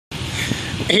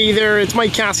Hey there, it's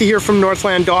Mike Cassie here from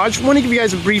Northland Dodge. I want to give you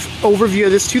guys a brief overview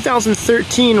of this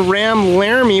 2013 Ram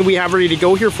Laramie we have ready to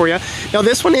go here for you. Now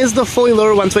this one is the fully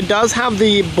loaded one, so it does have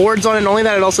the boards on it, and only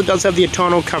that, it also does have the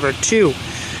tonneau cover too.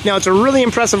 Now it's a really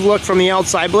impressive look from the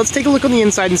outside, but let's take a look on the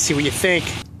inside and see what you think.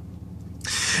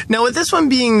 Now with this one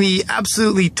being the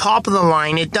absolutely top of the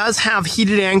line, it does have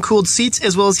heated and cooled seats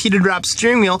as well as heated wrap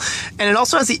steering wheel, and it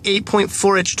also has the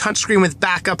 8.4-inch touchscreen with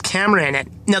backup camera in it.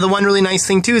 Now the one really nice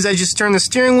thing too is as you turn the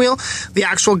steering wheel, the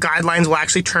actual guidelines will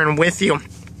actually turn with you.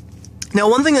 Now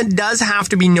one thing that does have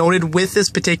to be noted with this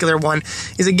particular one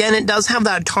is, again, it does have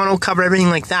that tonneau cover, everything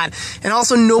like that, and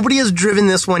also nobody has driven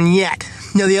this one yet.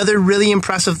 Now the other really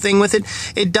impressive thing with it,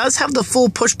 it does have the full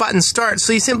push button start,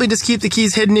 so you simply just keep the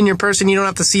keys hidden in your purse and you don't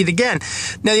have to see it again.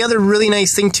 Now the other really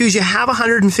nice thing too is you have a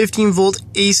 115 volt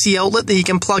AC outlet that you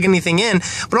can plug anything in,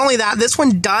 but only that, this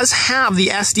one does have the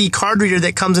SD card reader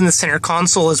that comes in the center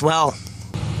console as well.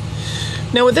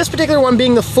 Now with this particular one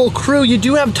being the full crew, you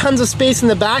do have tons of space in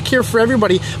the back here for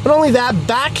everybody, but only that,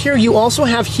 back here you also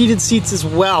have heated seats as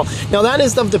well. Now that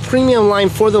is of the premium line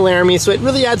for the Laramie, so it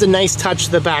really adds a nice touch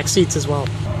to the back seats as well.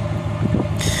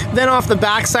 Then off the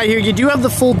back side here, you do have the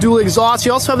full dual exhaust.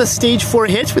 You also have a stage 4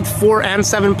 hitch with 4 and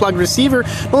 7 plug receiver.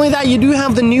 Not only that, you do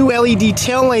have the new LED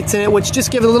taillights in it, which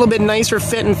just give it a little bit nicer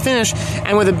fit and finish.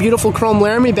 And with a beautiful chrome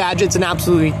Laramie badge, it's an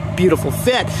absolutely beautiful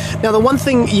fit. Now the one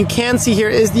thing you can see here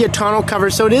is the tonneau cover,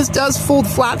 so it does fold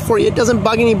flat for you. It doesn't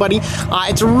bug anybody.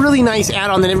 It's a really nice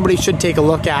add-on that everybody should take a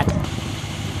look at.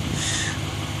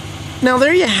 Now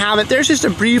there you have it. There's just a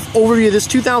brief overview of this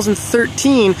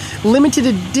 2013 limited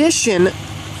edition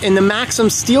in the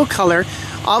Maxim steel color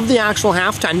of the actual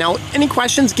half ton. Now, any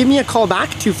questions, give me a call back,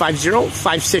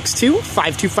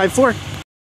 250-562-5254.